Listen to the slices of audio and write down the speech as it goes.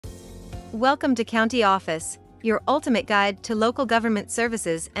Welcome to County Office, your ultimate guide to local government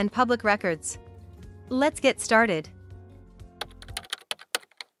services and public records. Let's get started.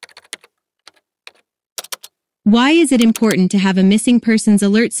 Why is it important to have a missing persons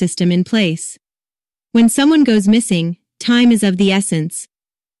alert system in place? When someone goes missing, time is of the essence.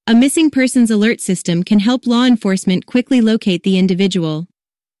 A missing persons alert system can help law enforcement quickly locate the individual.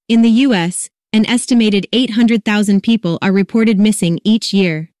 In the U.S., an estimated 800,000 people are reported missing each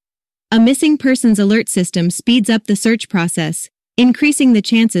year. A missing persons alert system speeds up the search process, increasing the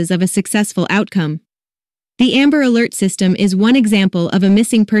chances of a successful outcome. The Amber Alert system is one example of a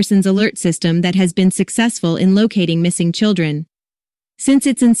missing persons alert system that has been successful in locating missing children. Since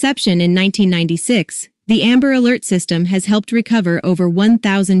its inception in 1996, the Amber Alert system has helped recover over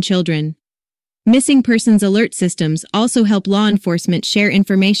 1,000 children. Missing persons alert systems also help law enforcement share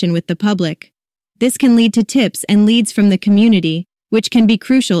information with the public. This can lead to tips and leads from the community, which can be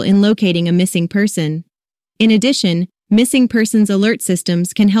crucial in locating a missing person. In addition, missing persons alert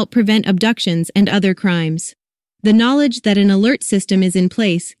systems can help prevent abductions and other crimes. The knowledge that an alert system is in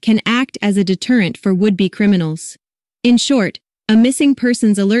place can act as a deterrent for would-be criminals. In short, a missing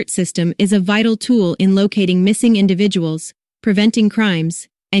persons alert system is a vital tool in locating missing individuals, preventing crimes,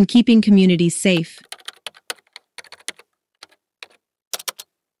 and keeping communities safe.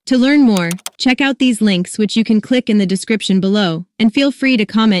 To learn more, check out these links which you can click in the description below, and feel free to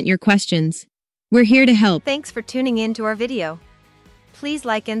comment your questions. We're here to help. Thanks for tuning in to our video. Please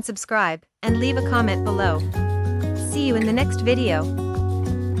like and subscribe, and leave a comment below. See you in the next video.